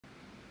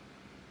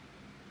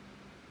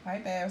Hi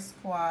there,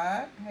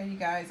 squad. Hey, you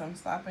guys, I'm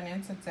stopping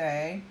in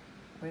today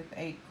with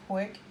a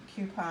quick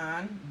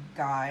coupon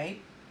guide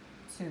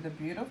to the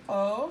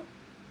beautiful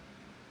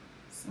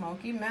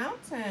Smoky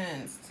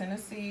Mountains,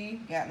 Tennessee,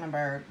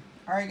 Gatlinburg.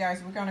 All right,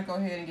 guys, we're going to go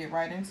ahead and get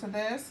right into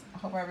this. I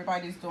hope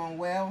everybody's doing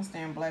well and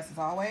staying blessed as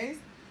always.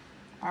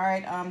 All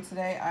right,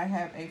 today I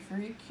have a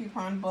free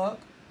coupon book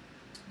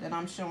that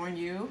I'm showing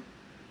you.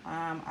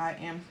 I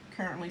am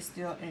currently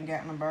still in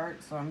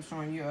Gatlinburg, so I'm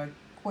showing you a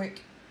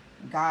quick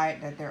guide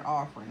that they're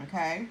offering,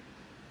 okay?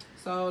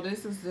 So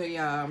this is the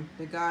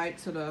guide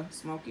to the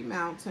Smoky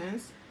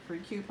Mountains, free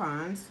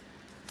coupons.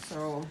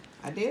 So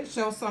I did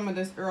show some of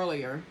this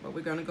earlier, but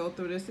we're gonna go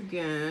through this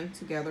again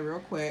together real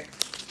quick.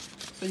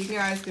 So you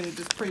guys can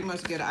just pretty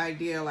much get an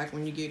idea like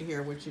when you get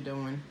here what you're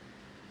doing.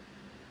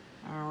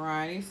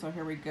 Alrighty, so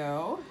here we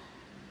go.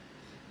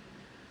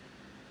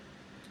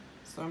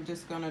 So I'm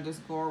just gonna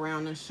go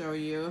around and show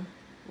you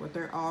what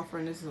they're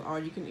offering. This is all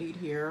you can eat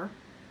here.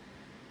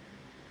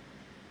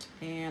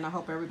 And I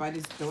hope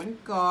everybody's doing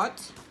good.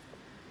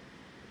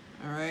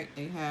 All right,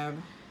 they have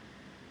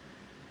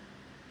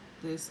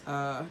this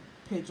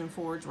Pigeon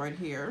Forge right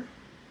here.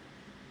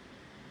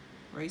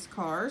 Race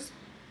cars.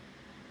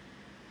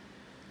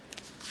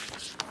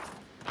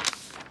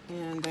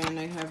 And then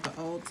they have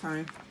the old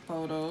time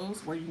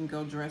photos where you can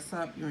go dress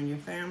up, you and your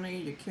family,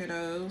 your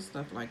kiddos,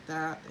 stuff like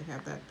that. They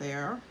have that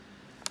there.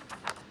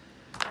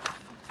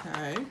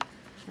 Okay,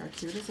 how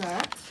cute is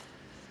that?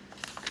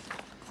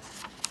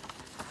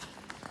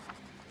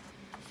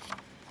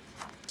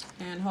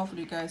 And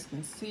hopefully you guys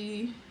can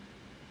see.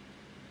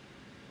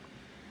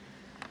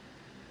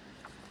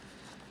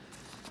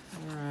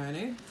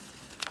 Alrighty.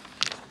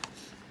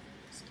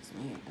 Excuse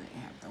me. They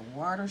have the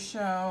water show.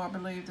 I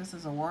believe this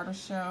is a water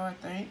show, I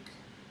think.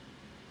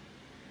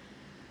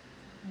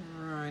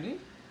 Alrighty.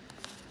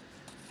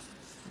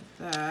 With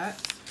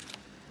that.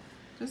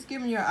 Just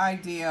giving you an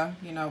idea,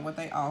 you know, what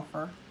they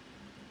offer.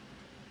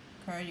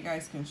 Okay, you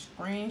guys can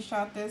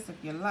screenshot this if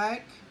you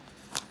like.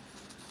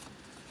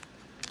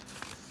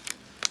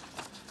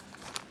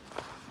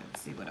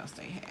 Let's see what else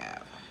they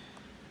have.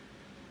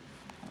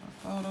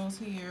 More photos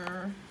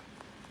here.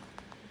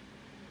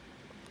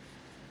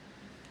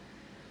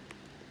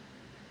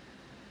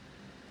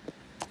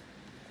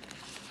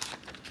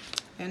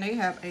 And they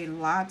have a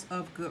lot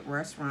of good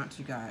restaurants,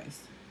 you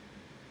guys.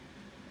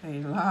 A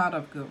lot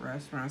of good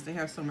restaurants. They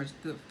have so much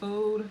good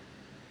food.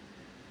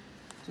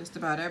 Just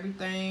about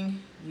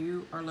everything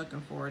you are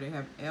looking for. They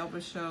have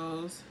Elvis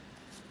shows.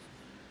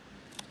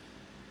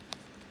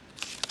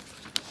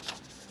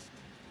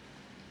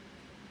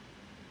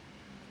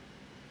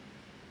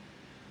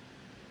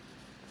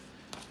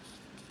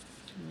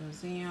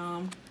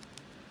 Museum.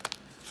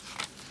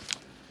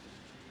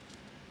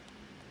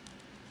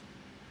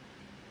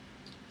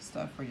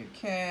 Stuff for your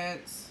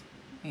kids.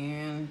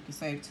 And you can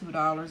save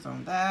 $2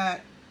 on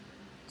that.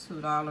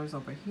 $2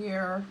 over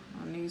here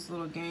on these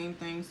little game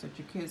things that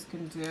your kids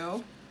can do.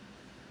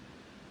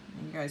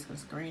 And you guys can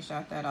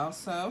screenshot that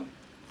also.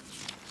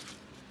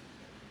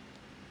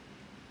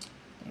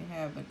 They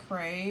have the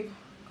Crave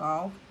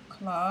Golf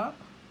Club.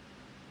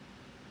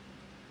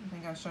 I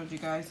think I showed you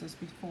guys this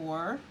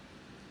before.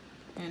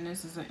 And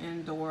this is an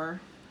indoor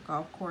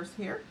golf course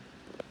here.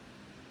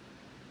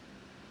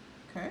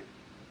 Okay.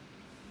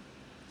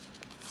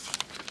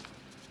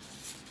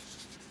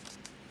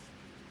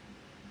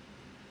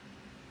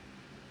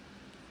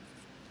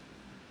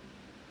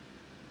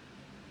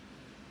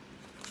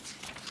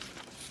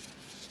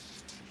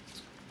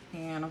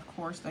 And of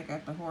course they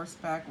got the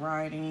horseback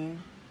riding,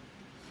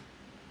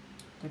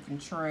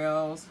 different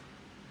trails,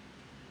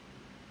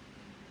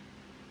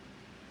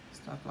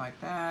 stuff like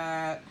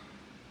that,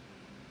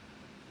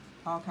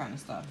 all kind of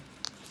stuff.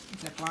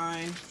 Zip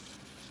line.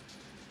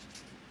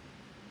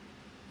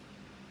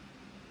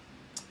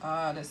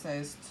 That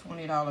says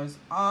 $20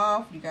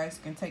 off. You guys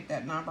can take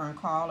that number and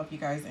call if you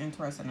guys are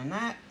interested in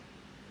that.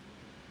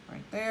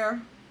 Right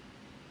there.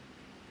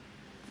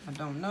 I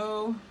don't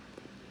know.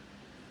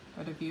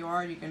 But if you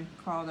are, you can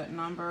call that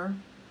number.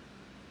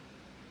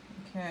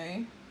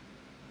 Okay.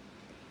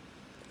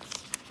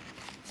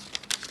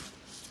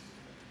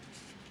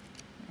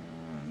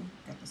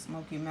 Got the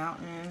Smoky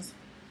Mountains,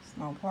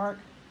 small park.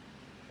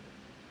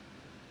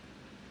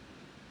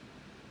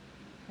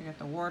 I got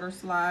the water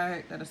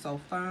slide. That is so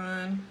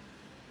fun.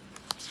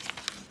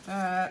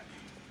 That.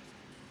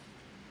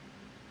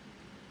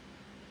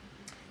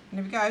 And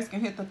if you guys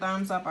can hit the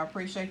thumbs up, I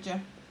appreciate you.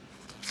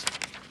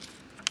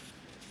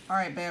 All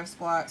right, Bev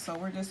Squad, so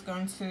we're just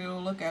going to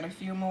look at a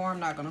few more. I'm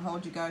not going to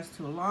hold you guys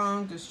too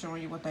long, just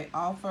showing you what they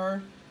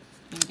offer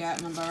in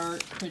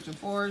Gatlinburg, Pigeon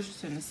Forge,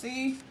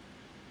 Tennessee.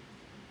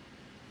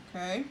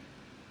 Okay.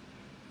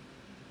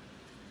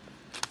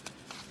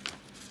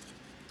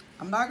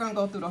 I'm not going to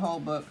go through the whole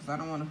book because I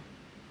don't want to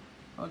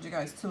hold you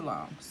guys too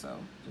long. So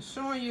just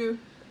showing you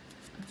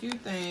a few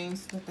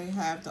things that they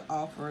have to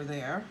offer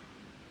there.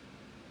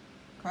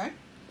 Okay.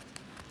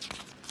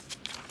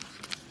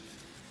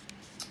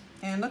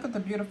 And look at the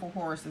beautiful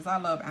horses. I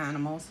love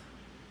animals.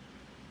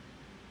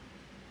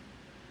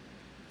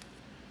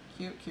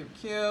 Cute, cute,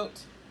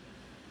 cute.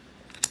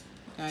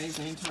 Guys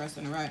are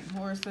interested in riding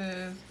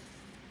horses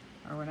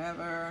or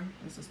whatever.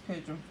 This is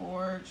Pigeon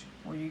Forge,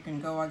 where you can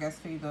go, I guess,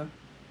 feed the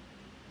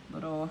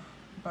little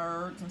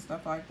birds and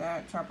stuff like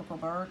that, tropical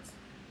birds.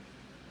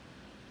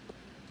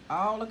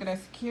 Oh, look at that,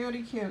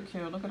 cutie, cute,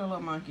 cute. Look at the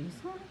little monkeys.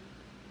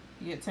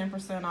 You get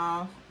 10%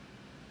 off.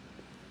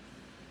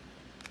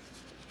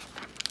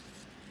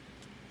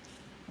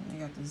 And you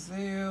got the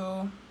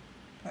zoo,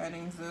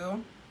 petting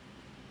zoo.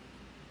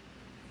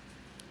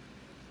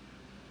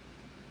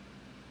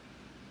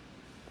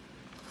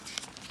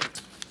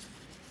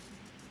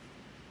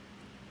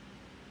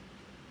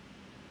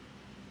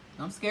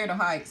 I'm scared of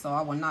heights, so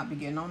I will not be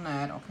getting on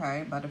that,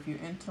 okay? But if you're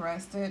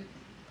interested,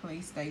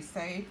 please stay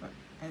safe,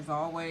 as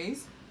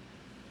always.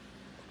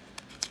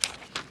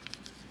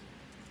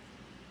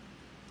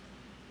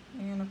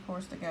 And of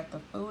course, they got the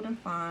food and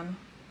fun.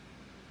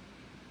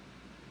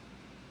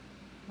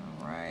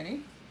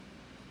 Alrighty.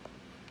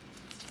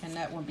 And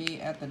that will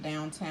be at the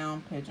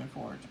downtown Pigeon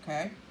Forge,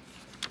 okay?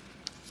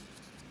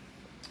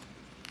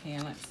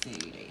 And let's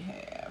see, they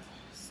have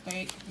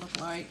steak, look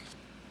like.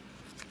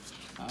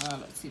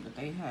 Let's see what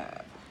they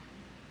have.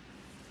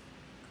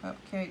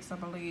 Cupcakes, I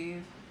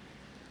believe.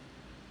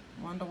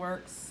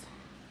 Wonderworks.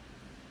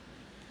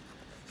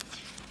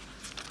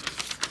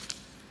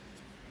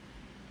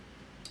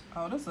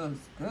 Oh, this is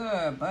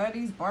good.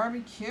 Buddy's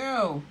Barbecue.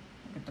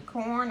 Get the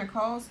corn, the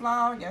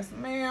coleslaw. Yes,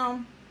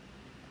 ma'am.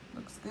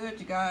 Looks good,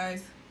 you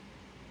guys.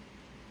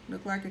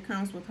 Look like it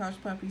comes with Hush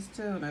Puppies,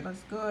 too. That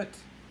looks good.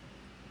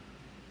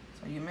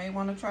 So you may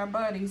want to try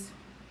Buddy's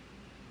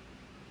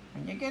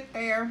when you get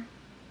there.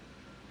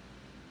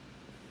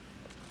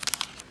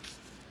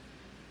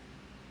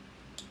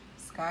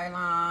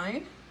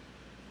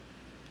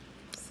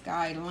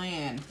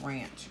 Skyland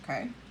Ranch,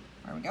 okay?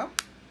 There we go.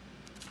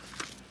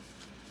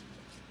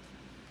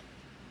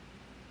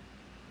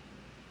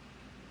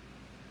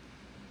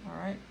 All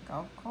right,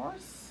 golf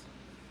course.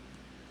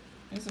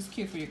 This is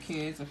cute for your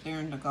kids if they're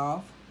into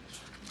golf.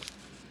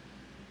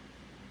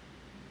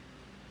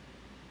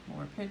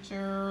 More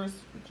pictures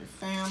with your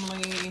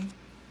family.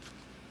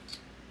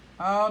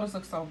 Oh, this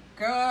looks so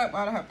good.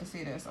 Why'd I have to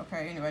see this?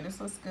 Okay, anyway, this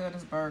looks good.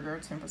 This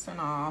burger, 10%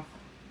 off.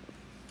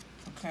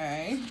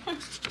 Okay,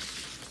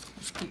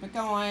 let's keep it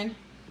going.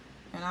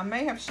 And I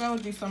may have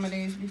showed you some of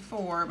these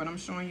before, but I'm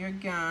showing you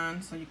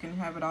again so you can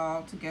have it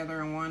all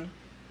together in one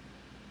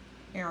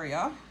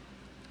area.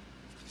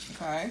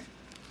 Okay,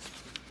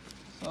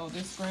 so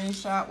this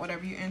screenshot,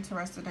 whatever you're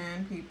interested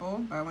in, people,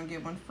 buy one,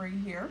 get one free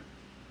here.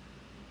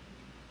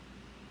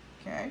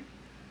 Okay.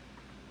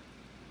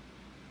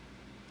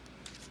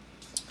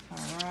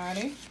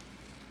 Alrighty.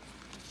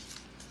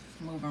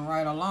 Moving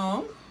right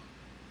along.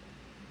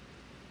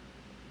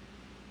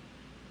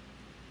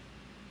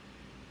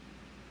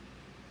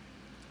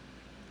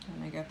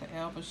 And they got the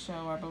Elvis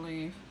show, I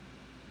believe.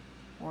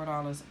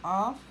 $4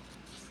 off.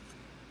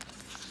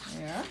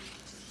 There.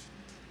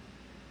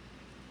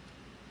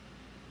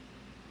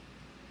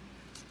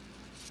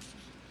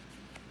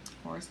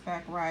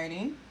 Horseback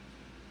riding.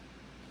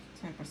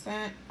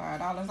 10%,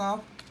 $5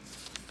 off.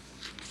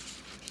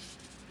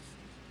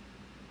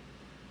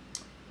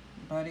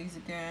 Buddies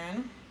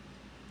again.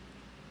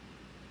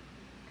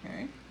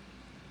 Okay.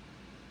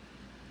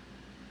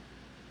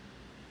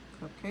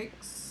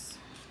 Cupcakes.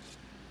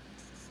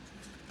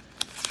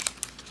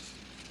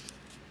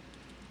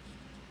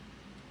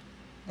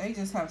 They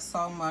just have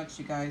so much,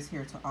 you guys,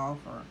 here to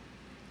offer.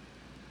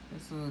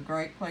 This is a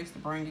great place to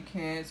bring your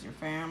kids, your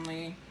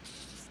family,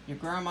 your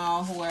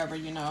grandma, whoever,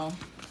 you know.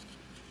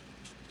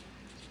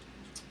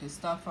 It's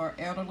stuff for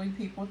elderly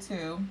people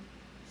too.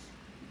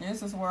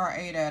 This is where I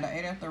ate at. I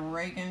ate at the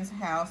Reagan's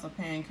House of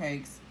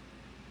Pancakes.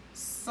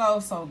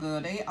 So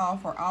good. They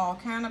offer all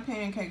kind of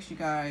pancakes, you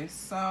guys.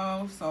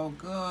 So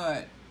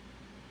good.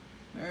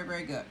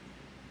 Very good.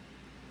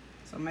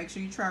 So make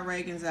sure you try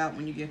Reagan's out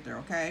when you get there,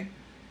 okay?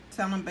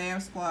 Tell them Bear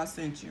Squad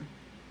sent you.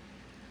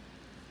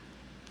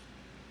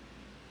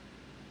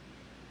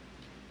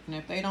 And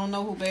if they don't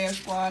know who Bear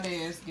Squad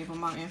is, give them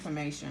my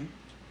information.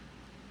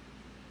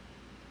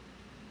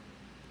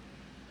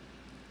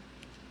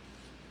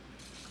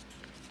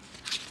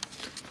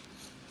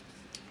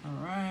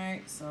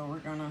 Alright, so we're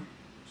gonna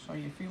show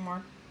you a few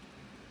more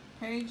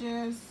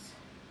pages.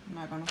 I'm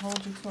not gonna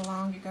hold you too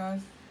long, you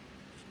guys.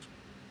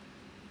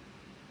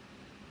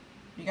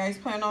 You guys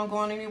plan on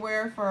going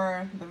anywhere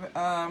for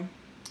the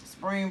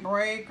spring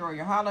break or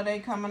your holiday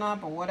coming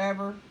up or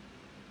whatever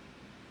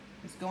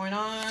is going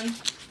on?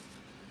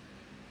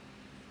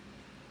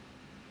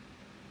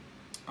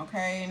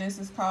 Okay, and this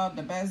is called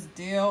the best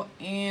deal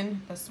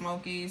in the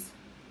Smokies,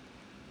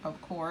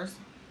 of course,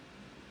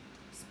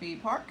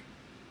 Speed Park.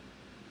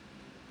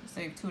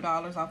 Save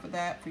 $2 off of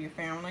that for your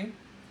family.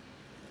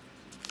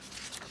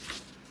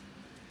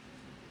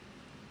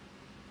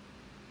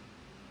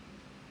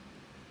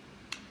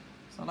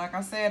 So like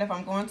I said, if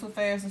I'm going too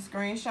fast, a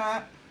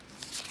screenshot,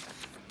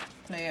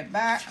 play it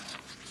back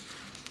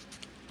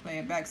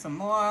some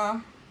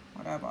more,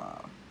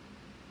 whatever.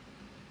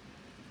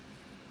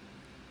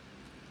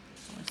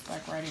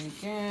 Back writing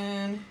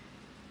again.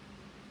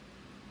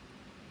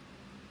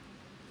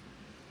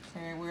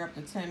 Okay, we're up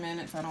to 10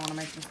 minutes. I don't want to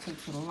make this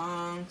too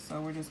long, so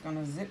we're just going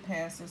to zip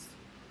past this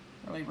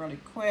really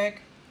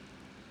quick.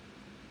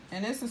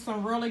 And this is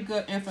some really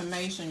good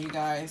information, you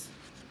guys.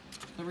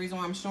 The reason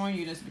why I'm showing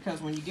you this is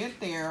because when you get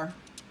there,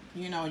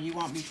 you know, you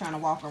won't be trying to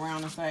walk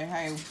around and say,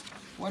 hey,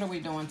 what are we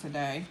doing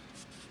today?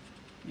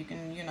 You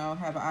can, you know,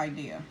 have an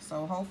idea.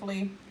 So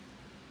hopefully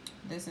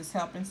this is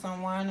helping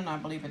someone, and I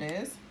believe it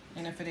is.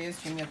 And if it is,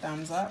 give me a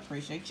thumbs up.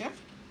 Appreciate you.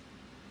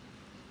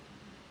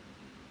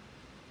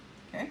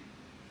 Okay.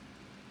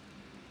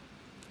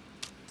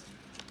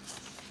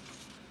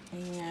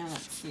 And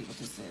let's see what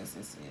this is.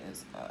 This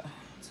is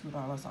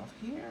 $2 off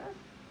here.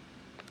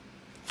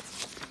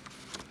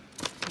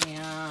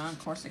 And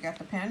of course, they got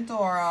the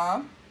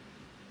Pandora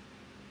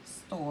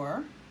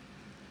store.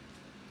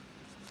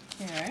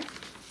 Okay.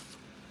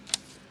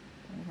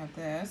 We have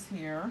this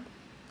here,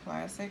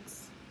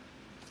 classics.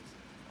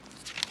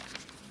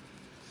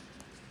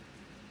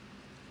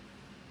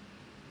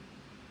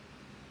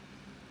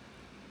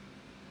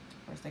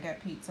 Of course, they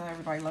got pizza.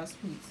 Everybody loves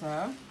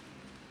pizza.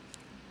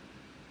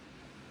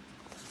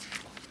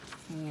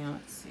 And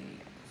let's see,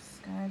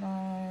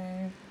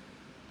 Skydive,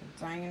 the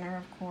diner,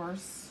 of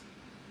course.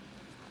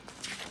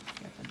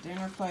 Got the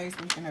dinner place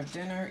where you can have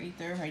dinner, eat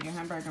there, have your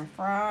hamburger and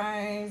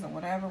fries, or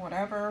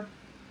whatever.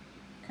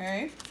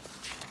 Okay.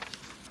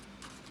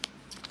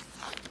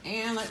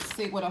 And let's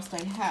see what else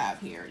they have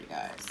here, you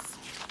guys.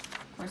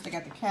 Of course, they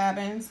got the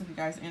cabins. If you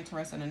guys are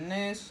interested in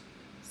this,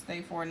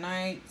 stay 4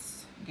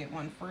 nights, get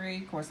 1 free.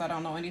 Of course, I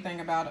don't know anything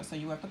about it, so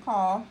you have to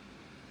call.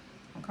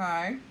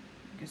 Okay.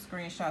 You can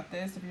screenshot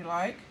this if you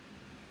like.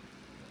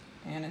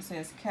 And it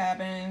says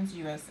Cabins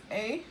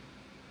USA,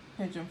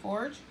 Pigeon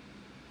Forge.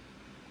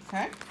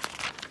 Okay.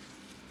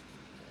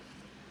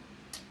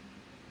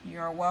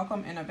 You're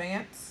welcome in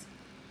advance.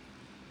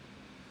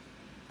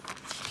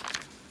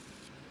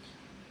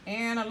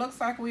 And it looks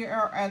like we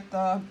are at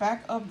the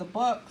back of the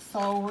book,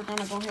 so we're going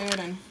to go ahead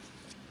and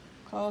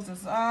close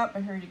this up.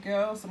 And here you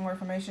go, some more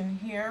information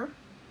here.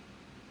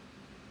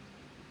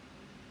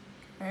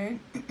 Okay,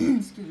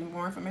 excuse me,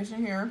 more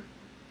information here.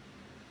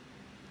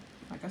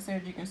 Like I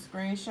said, you can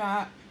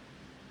screenshot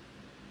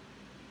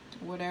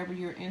whatever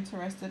you're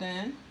interested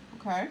in,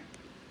 okay?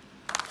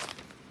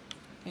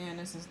 And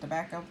this is the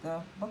back of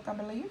the book, I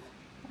believe.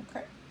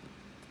 Okay.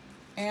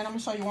 And I'm going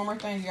to show you one more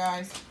thing, you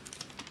guys.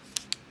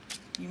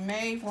 You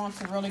may want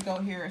to really go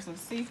here. It's a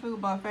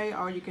seafood buffet,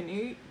 all you can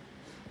eat.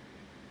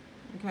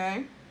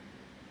 Okay.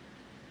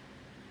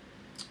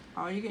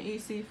 All you can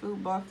eat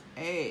seafood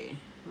buffet.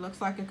 Looks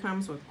like it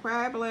comes with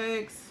crab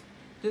legs,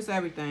 just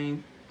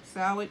everything.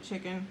 Salad,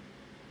 chicken.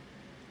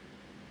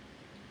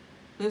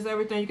 There's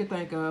everything you can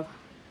think of.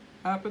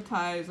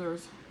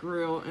 Appetizers,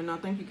 grill, and I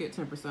think you get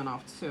 10%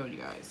 off too, you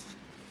guys.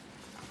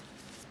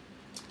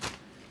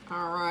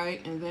 All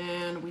right, and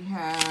then we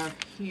have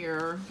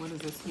here, what is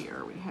this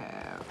here? We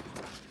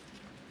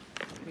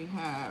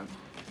have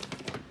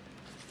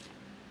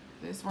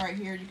this right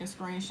here. You can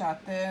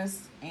screenshot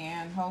this,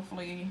 and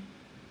hopefully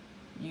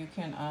you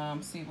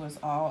can see what's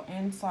all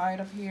inside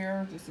of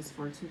here. This is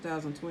for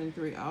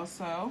 2023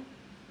 also.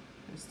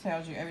 This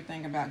tells you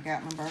everything about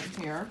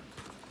Gatlinburg here.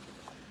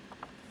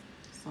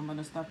 Some of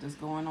the stuff that's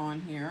going on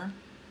here.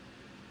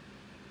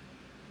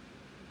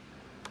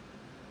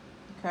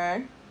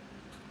 Okay.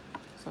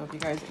 So if you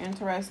guys are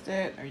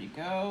interested, there you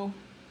go.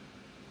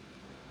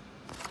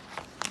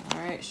 All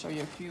right, show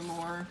you a few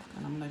more,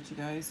 and I'm gonna let you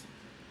guys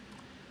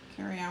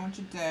carry on with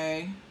your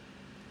day.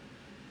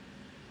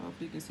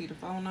 Hopefully you can see the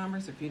phone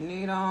numbers if you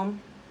need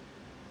them.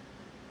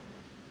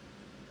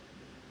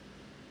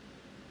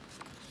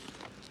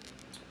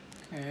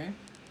 Okay.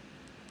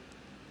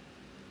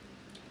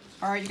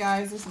 All right, you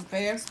guys, this is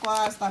Bear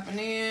Squad stopping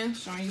in,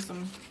 showing you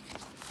some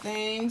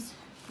things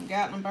from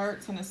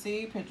Gatlinburg,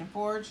 Tennessee, Pigeon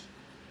Forge.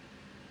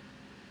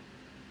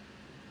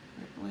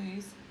 Here,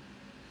 please.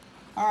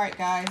 All right,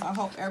 guys, I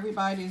hope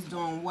everybody's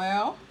doing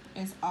well,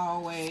 as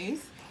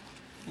always,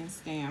 and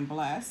staying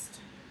blessed.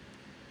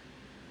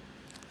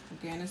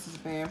 Again, this is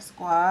Bear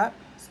Squad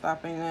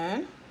stopping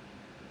in.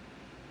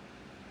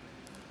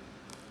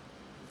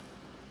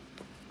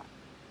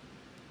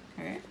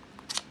 Okay.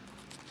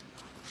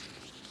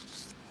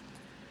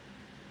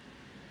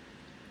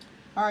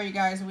 All right, you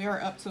guys, we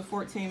are up to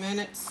 14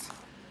 minutes.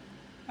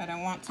 I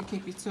don't want to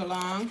keep you too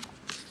long.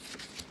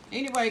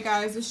 Anyway,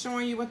 guys, it's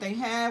showing you what they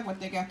have,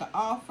 what they got to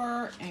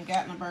offer in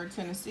Gatlinburg,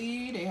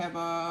 Tennessee. They have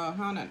a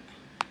haunted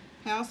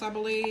house, I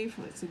believe.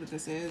 Let's see what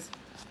this is.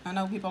 I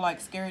know people like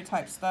scary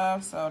type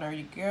stuff, so there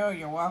you go.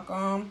 You're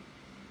welcome.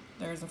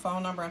 There's a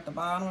phone number at the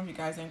bottom if you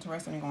guys are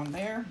interested in going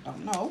there.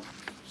 Don't know,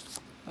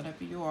 but if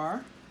you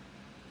are.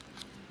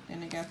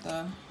 Then they got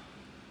the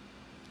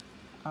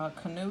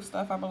canoe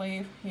stuff, I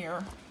believe,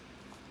 here.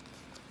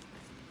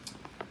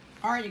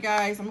 All right, you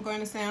guys, I'm going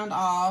to sound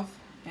off,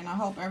 and I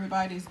hope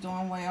everybody's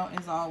doing well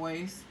as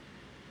always.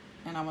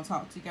 And I'm going to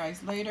talk to you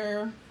guys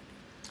later.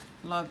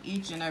 Love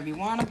each and every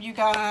one of you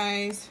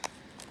guys.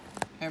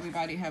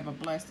 Everybody have a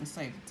blessed and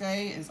safe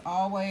day as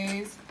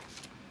always.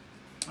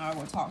 I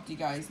will talk to you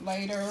guys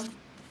later.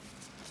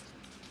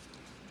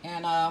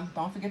 And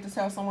don't forget to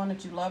tell someone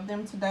that you love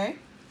them today.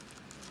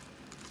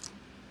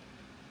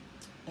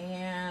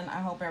 And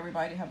I hope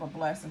everybody have a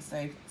blessed and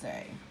safe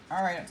day.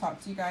 All right, I'll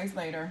talk to you guys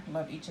later.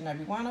 Love each and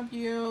every one of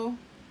you.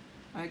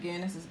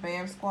 Again, this is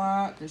Babb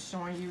Squad, just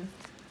showing you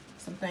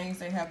some things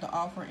they have to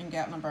offer in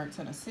Gatlinburg,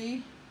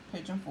 Tennessee,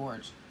 Pigeon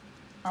Forge.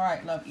 All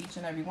right, love each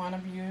and every one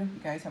of you. You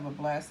guys have a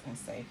blessed and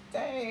safe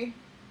day.